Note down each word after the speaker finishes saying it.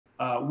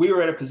we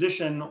were at a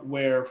position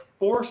where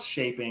force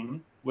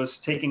shaping was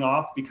taking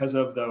off because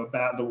of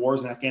the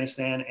wars in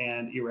Afghanistan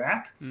and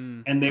Iraq.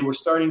 And they were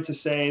starting to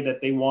say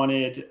that they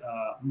wanted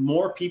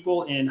more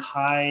people in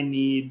high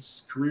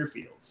needs career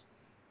fields.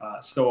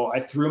 So I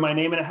threw my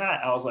name in a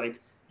hat. I was like,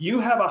 you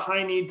have a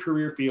high need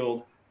career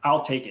field,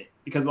 I'll take it.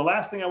 Because the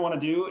last thing I want to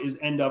do is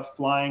end up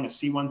flying a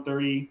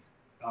C-130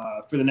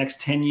 for the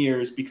next 10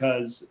 years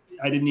because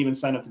I didn't even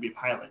sign up to be a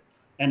pilot.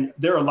 And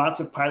there are lots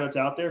of pilots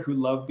out there who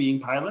love being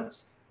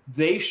pilots.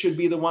 They should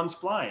be the ones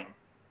flying.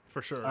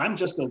 For sure. I'm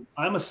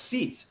a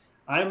seat.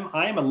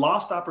 I'm a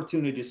lost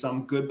opportunity to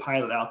some good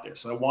pilot out there.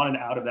 So I wanted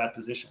out of that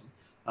position.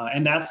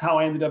 And that's how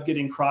I ended up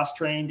getting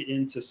cross-trained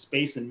into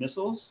space and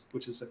missiles,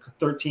 which is a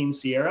 13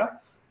 Sierra.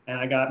 And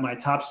I got my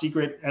top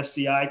secret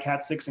SCI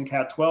Cat 6 and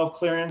Cat 12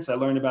 clearance. I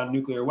learned about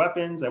nuclear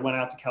weapons. I went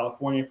out to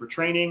California for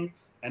training.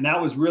 And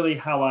that was really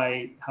how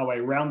I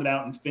rounded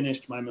out and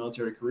finished my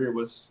military career,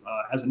 was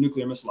as a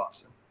nuclear missile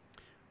officer.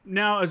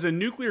 Now, as a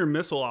nuclear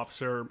missile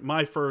officer,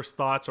 my first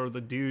thoughts are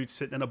the dude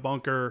sitting in a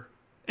bunker,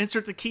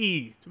 insert the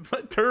key,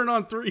 turn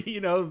on 3, you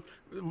know.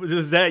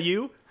 Is that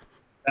you?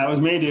 That was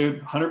me,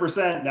 dude.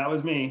 100%. That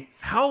was me.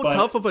 How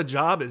tough of a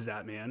job is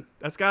that, man?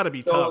 That's got to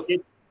be tough.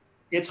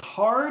 It's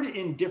hard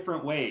in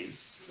different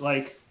ways.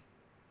 Like,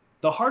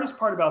 the hardest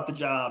part about the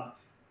job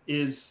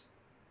is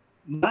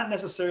not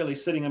necessarily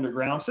sitting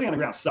underground. Sitting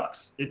underground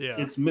sucks.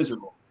 It's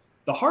miserable.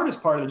 The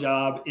hardest part of the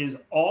job is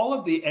all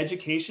of the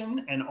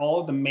education and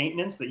all of the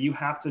maintenance that you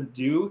have to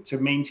do to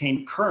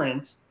maintain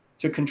current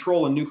to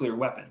control a nuclear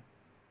weapon.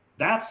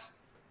 That's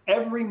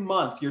every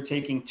month you're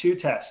taking 2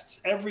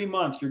 tests. Every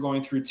month you're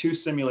going through 2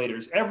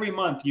 simulators. Every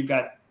month you've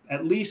got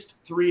at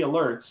least 3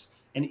 alerts,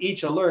 and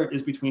each alert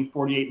is between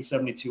 48 and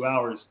 72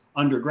 hours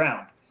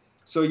underground.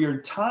 So your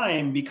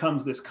time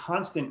becomes this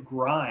constant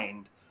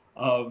grind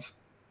of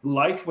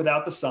life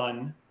without the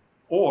sun,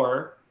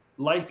 or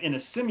life in a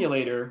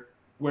simulator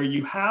where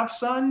you have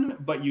sun,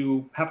 but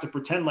you have to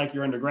pretend like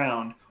you're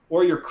underground,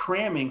 or you're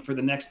cramming for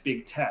the next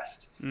big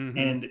test.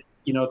 And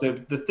you know,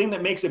 the thing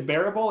that makes it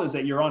bearable is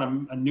that you're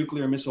on a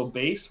nuclear missile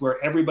base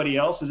where everybody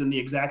else is in the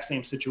exact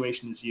same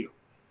situation as you.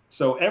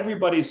 So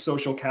everybody's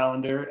social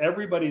calendar,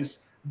 everybody's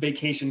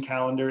vacation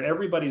calendar,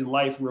 everybody's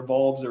life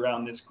revolves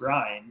around this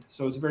grind.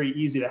 So it's very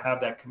easy to have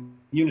that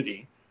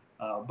community,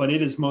 but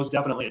it is most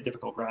definitely a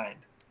difficult grind.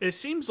 It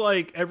seems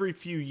like every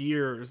few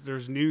years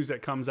there's news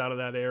that comes out of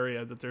that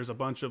area that there's a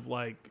bunch of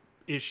like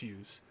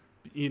issues,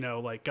 you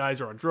know, like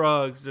guys are on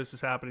drugs, this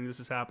is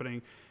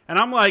happening. And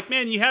I'm like,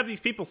 man, you have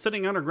these people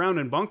sitting underground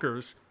in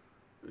bunkers,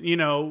 you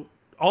know,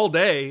 all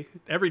day,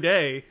 every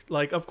day.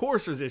 Like, of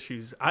course there's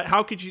issues.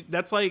 How could you,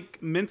 that's like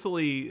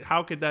mentally,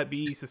 how could that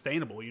be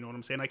sustainable? You know what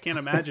I'm saying? I can't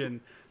imagine.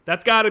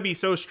 That's got to be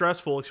so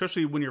stressful,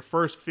 especially when you're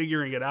first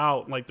figuring it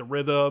out, like the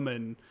rhythm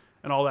and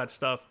all that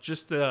stuff.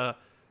 Just the,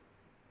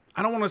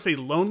 I don't want to say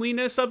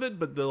loneliness of it,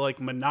 but the like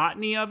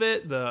monotony of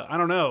it. I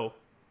don't know.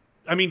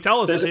 I mean,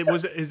 tell us,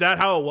 is that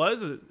how it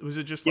was? Was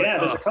it just like,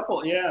 there's a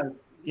couple.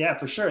 Yeah,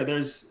 for sure.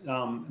 There's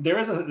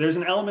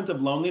an element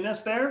of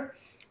loneliness there,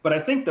 but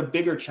I think the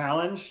bigger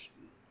challenge,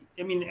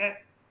 I mean,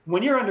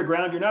 when you're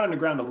underground, you're not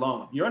underground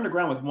alone. You're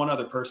underground with one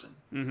other person.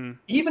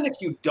 Even if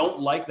you don't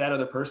like that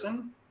other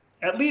person,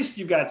 at least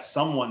you've got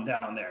someone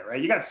down there,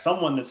 right? You got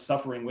someone that's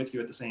suffering with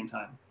you at the same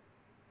time.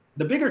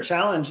 The bigger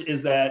challenge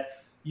is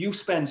that you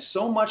spend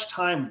so much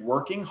time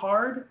working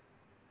hard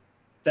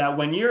that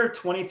when you're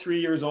 23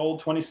 years old,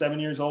 27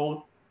 years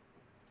old,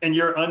 and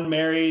you're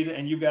unmarried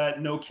and you got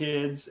no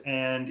kids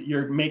and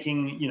you're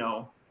making, you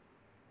know,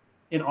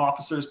 an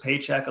officer's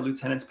paycheck, a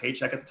lieutenant's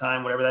paycheck at the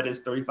time, whatever that is,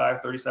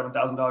 $35,000,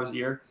 $37,000 a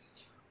year.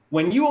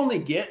 When you only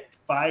get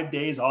 5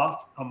 days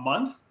off a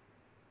month,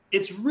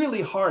 it's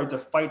really hard to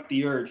fight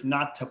the urge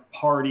not to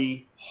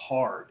party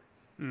hard.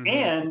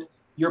 And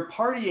you're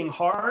partying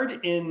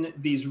hard in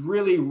these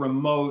really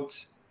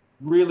remote,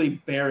 really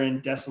barren,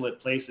 desolate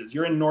places.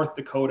 You're in North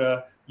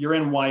Dakota, you're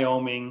in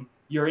Wyoming,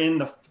 you're in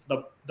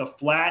the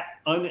flat,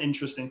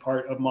 uninteresting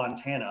part of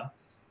Montana,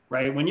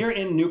 right? When you're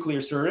in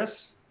nuclear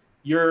service,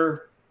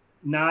 you're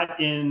not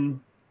in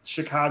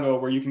Chicago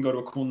where you can go to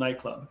a cool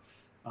nightclub.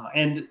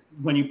 And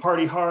when you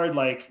party hard,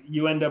 like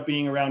you end up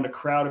being around a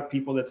crowd of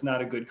people that's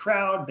not a good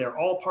crowd. They're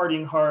all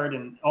partying hard,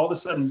 and all of a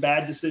sudden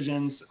bad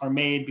decisions are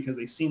made because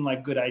they seem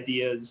like good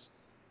ideas.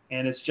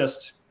 And it's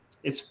just,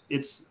 it's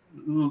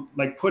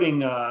like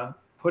putting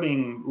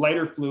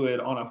lighter fluid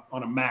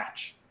on a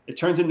match. It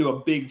turns into a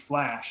big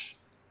flash.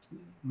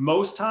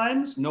 Most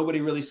times, nobody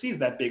really sees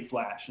that big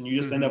flash, and you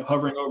just end up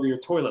hovering over your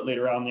toilet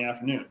later on in the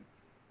afternoon.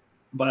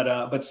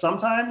 But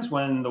sometimes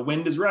when the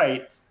wind is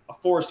right, a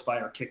forest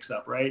fire kicks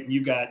up, right? And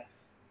you've got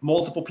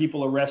multiple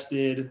people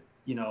arrested,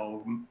 you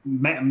know,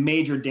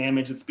 major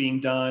damage that's being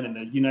done, and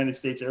the United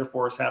States Air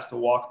Force has to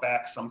walk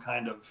back some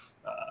kind of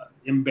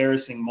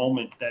embarrassing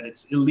moment that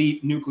its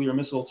elite nuclear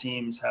missile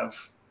teams have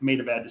made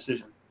a bad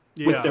decision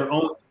with their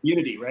own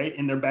community, right,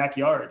 in their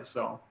backyard.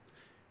 So,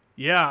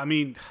 yeah, I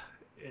mean,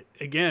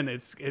 again,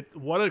 it's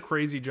what a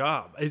crazy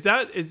job. Is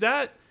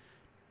that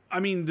I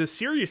mean, the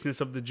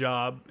seriousness of the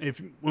job,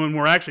 when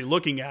we're actually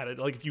looking at it,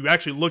 like if you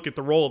actually look at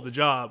the role of the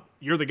job,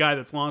 you're the guy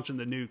that's launching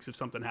the nukes if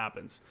something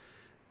happens.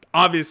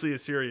 Obviously a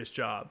serious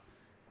job.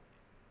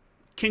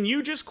 Can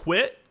you just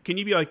quit? Can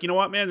you be like, you know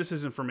what, man, this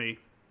isn't for me.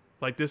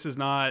 Like, this is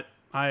not,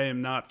 I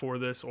am not for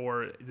this,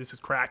 or this is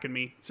cracking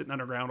me. Sitting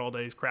underground all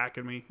day is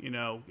cracking me. You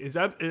know, is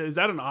that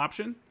an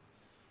option?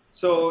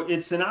 So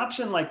it's an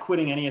option like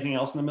quitting anything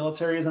else in the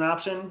military is an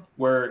option,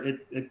 where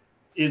it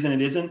is and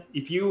it isn't.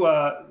 If you,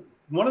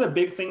 one of the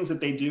big things that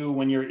they do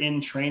when you're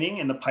in training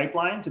in the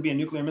pipeline to be a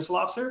nuclear missile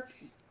officer,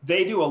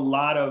 they do a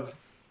lot of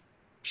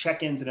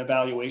check-ins and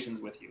evaluations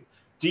with you.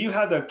 Do you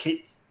have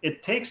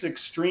it takes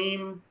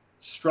extreme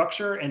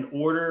structure and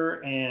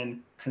order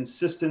and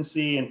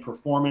consistency and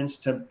performance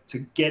to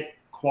get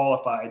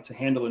qualified to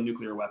handle a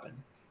nuclear weapon.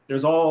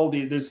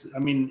 I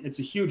mean, it's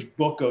a huge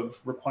book of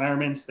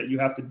requirements that you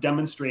have to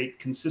demonstrate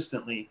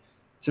consistently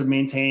to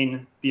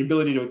maintain the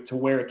ability to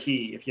wear a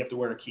key if you have to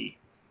wear a key.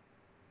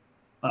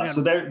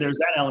 So there's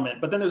that element,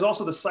 but then there's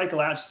also the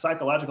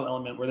psychological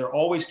element where they're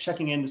always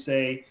checking in to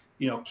say,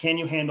 you know, can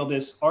you handle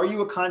this? Are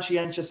you a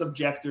conscientious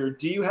objector?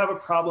 Do you have a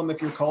problem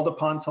if you're called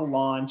upon to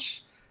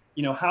launch?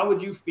 You know, how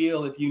would you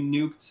feel if you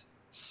nuked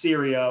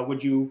Syria?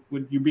 Would you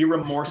be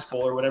remorseful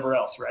or whatever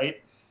else,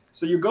 right?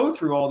 So you go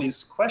through all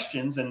these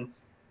questions, and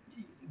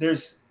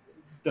there's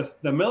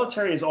the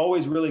military is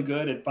always really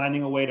good at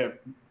finding a way to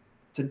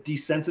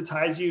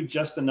desensitize you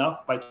just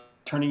enough by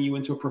turning you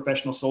into a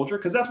professional soldier,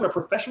 because that's what a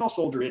professional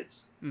soldier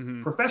is.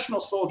 Mm-hmm. Professional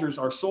soldiers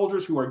are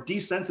soldiers who are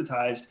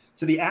desensitized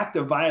to the act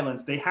of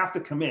violence they have to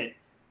commit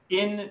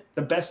in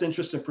the best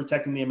interest of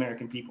protecting the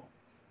American people.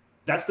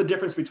 That's the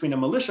difference between a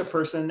militia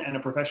person and a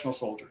professional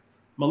soldier.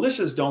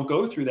 Militias don't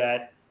go through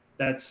that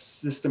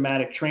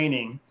systematic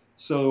training.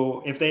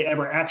 So if they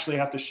ever actually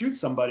have to shoot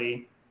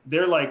somebody,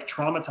 they're like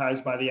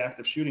traumatized by the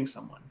act of shooting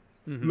someone.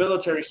 Mm-hmm.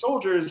 Military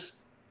soldiers,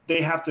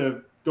 they have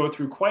to go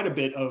through quite a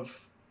bit of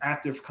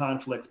active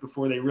conflict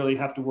before they really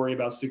have to worry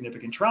about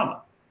significant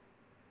trauma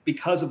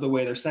because of the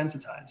way they're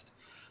sensitized.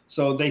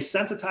 So they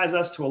sensitize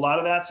us to a lot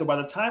of that. So by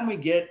the time we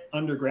get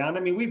underground, I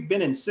mean, we've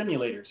been in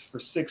simulators for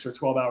 6 or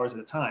 12 hours at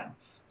a time.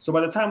 So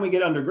by the time we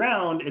get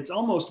underground, it's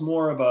almost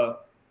more of a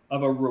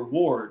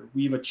reward.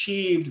 We've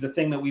achieved the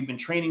thing that we've been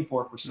training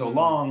for so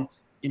long.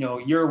 You know,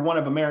 you're one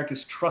of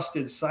America's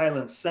trusted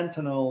silent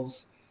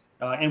sentinels,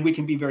 and we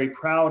can be very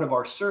proud of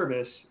our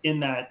service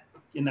in that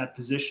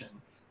position.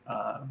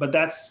 But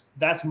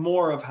that's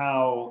more of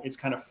how it's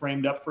kind of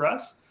framed up for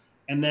us.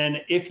 And then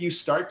if you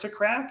start to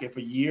crack, if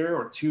a year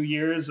or 2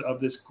 years of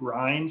this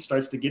grind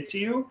starts to get to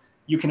you,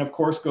 you can of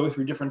course go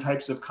through different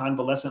types of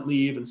convalescent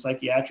leave and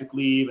psychiatric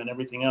leave and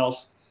everything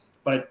else.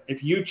 But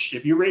if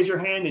you raise your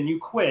hand and you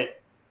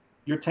quit,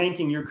 you're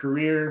tanking your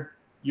career.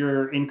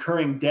 You're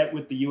incurring debt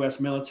with the U.S.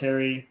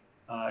 military.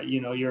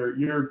 You know,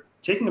 you're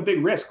taking a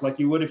big risk, like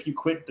you would if you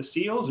quit the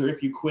SEALs or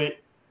if you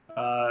quit,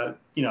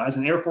 you know, as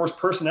an Air Force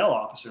personnel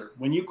officer.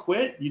 When you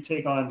quit, you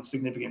take on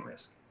significant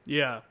risk.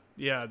 Yeah,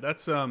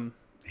 that's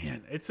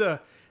man, it's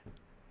a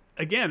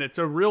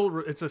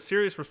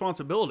serious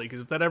responsibility,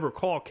 because if that ever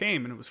call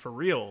came and it was for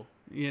real,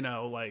 you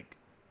know, like,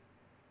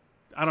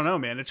 I don't know,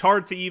 man, it's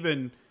hard to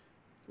even.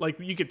 Like,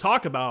 you could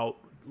talk about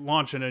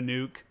launching a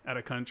nuke at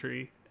a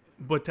country,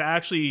 but to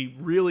actually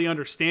really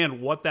understand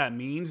what that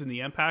means and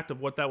the impact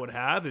of what that would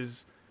have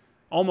is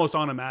almost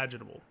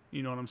unimaginable.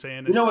 You know what I'm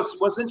saying? You know,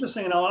 what's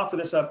interesting, and I'll offer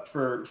this up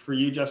for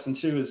you, Justin,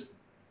 too, is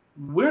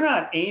we're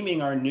not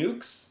aiming our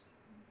nukes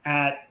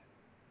at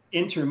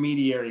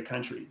intermediary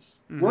countries.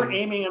 Mm-hmm. We're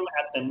aiming them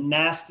at the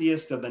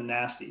nastiest of the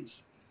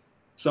nasties.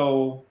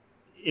 So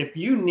if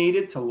you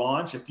needed to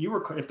launch, if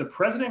the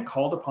president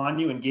called upon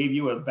you and gave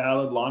you a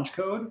valid launch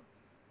code,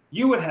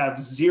 you would have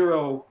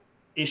zero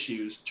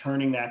issues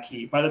turning that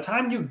key. By the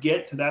time you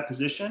get to that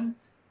position,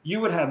 you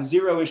would have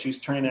zero issues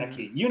turning that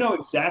key. You know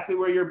exactly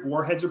where your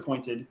warheads are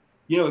pointed.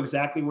 You know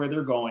exactly where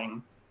they're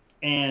going.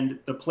 And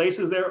the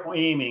places they're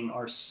aiming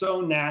are so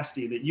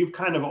nasty that you've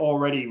kind of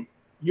already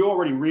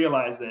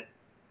realize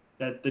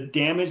that the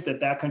damage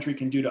that country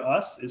can do to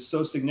us is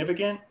so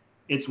significant,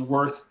 it's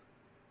worth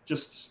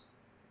just,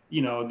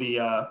 you know,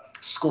 the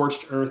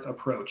scorched earth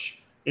approach.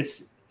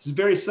 It's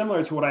very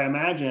similar to what I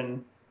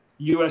imagine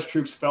U.S.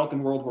 troops felt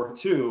in World War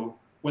II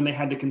when they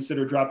had to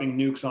consider dropping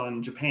nukes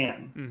on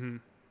Japan. Mm-hmm.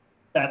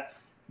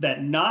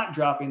 That not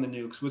dropping the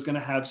nukes was going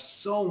to have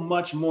so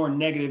much more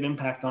negative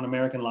impact on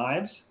American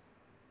lives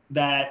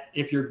that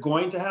if you're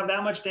going to have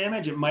that much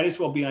damage, it might as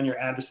well be on your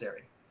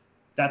adversary.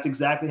 That's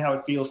exactly how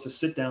it feels to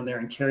sit down there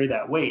and carry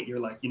that weight. You're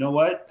like, you know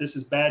what? This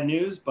is bad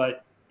news,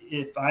 but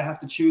if I have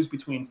to choose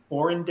between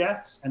foreign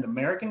deaths and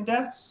American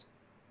deaths,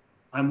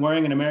 I'm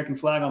wearing an American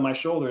flag on my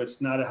shoulder.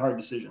 It's not a hard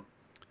decision.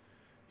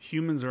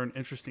 Humans are an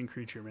interesting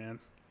creature, man.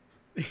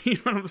 You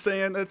know what I'm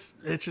saying? It's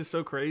just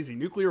so crazy.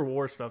 Nuclear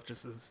war stuff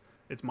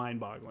it's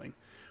mind-boggling.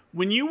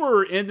 When you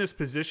were in this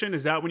position,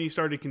 is that when you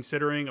started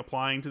considering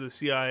applying to the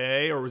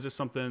CIA, or was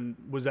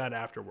that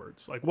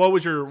afterwards? Like, what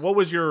was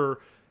your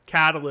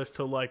catalyst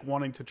to like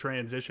wanting to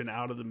transition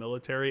out of the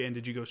military, and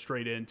did you go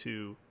straight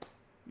into,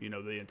 you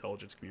know, the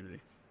intelligence community?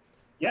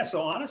 Yeah,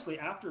 so honestly,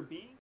 after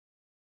being